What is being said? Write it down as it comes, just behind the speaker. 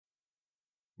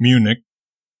Munich,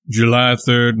 July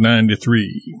 3rd,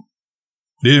 93.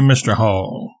 Dear Mr.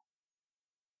 Hall,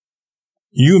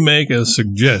 you make a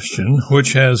suggestion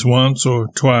which has once or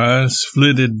twice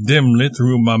flitted dimly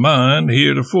through my mind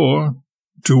heretofore,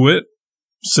 to wit,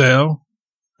 sell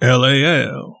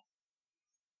LAL.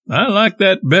 I like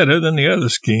that better than the other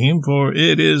scheme, for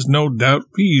it is no doubt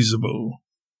feasible,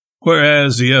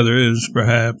 whereas the other is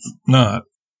perhaps not.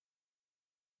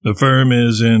 The firm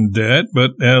is in debt,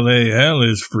 but LAL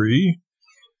is free,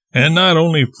 and not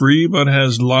only free, but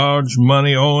has large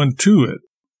money owing to it.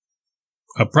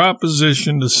 A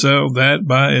proposition to sell that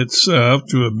by itself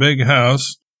to a big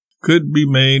house could be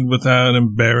made without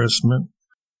embarrassment.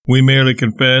 We merely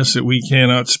confess that we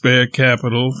cannot spare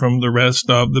capital from the rest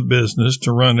of the business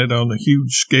to run it on the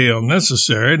huge scale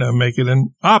necessary to make it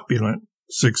an opulent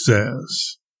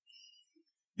success.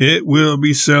 It will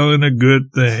be selling a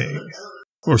good thing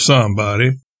for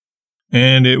somebody,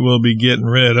 and it will be getting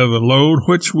rid of a load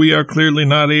which we are clearly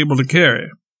not able to carry.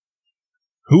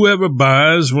 Whoever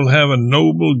buys will have a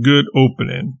noble good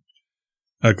opening,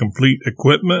 a complete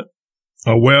equipment,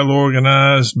 a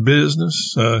well-organized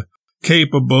business, a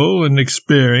capable and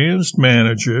experienced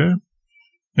manager,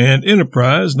 and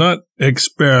enterprise not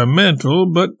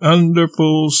experimental but under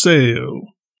full sail,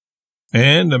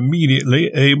 and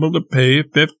immediately able to pay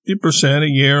 50% a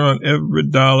year on every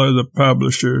dollar the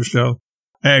publisher shall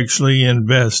actually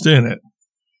invest in it.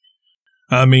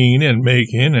 I mean in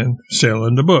making and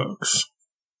selling the books.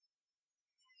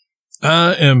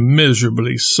 I am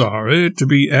miserably sorry to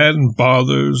be adding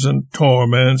bothers and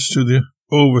torments to the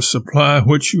oversupply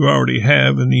which you already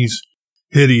have in these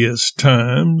hideous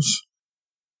times,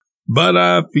 but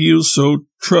I feel so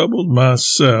troubled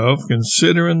myself,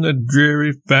 considering the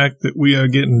dreary fact that we are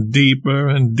getting deeper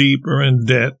and deeper in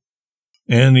debt,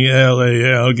 and the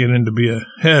LAL getting to be a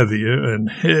heavier and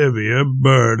heavier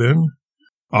burden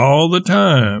all the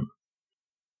time,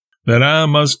 that I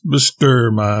must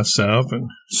bestir myself and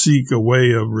seek a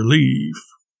way of relief.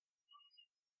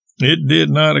 It did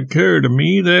not occur to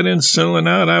me that in selling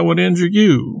out I would injure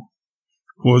you,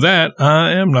 for that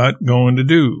I am not going to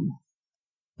do.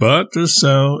 But to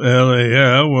sell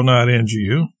LAL will not injure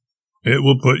you. It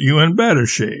will put you in better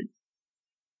shape.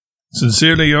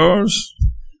 Sincerely yours,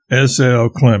 S.L.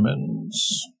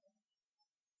 Clemens.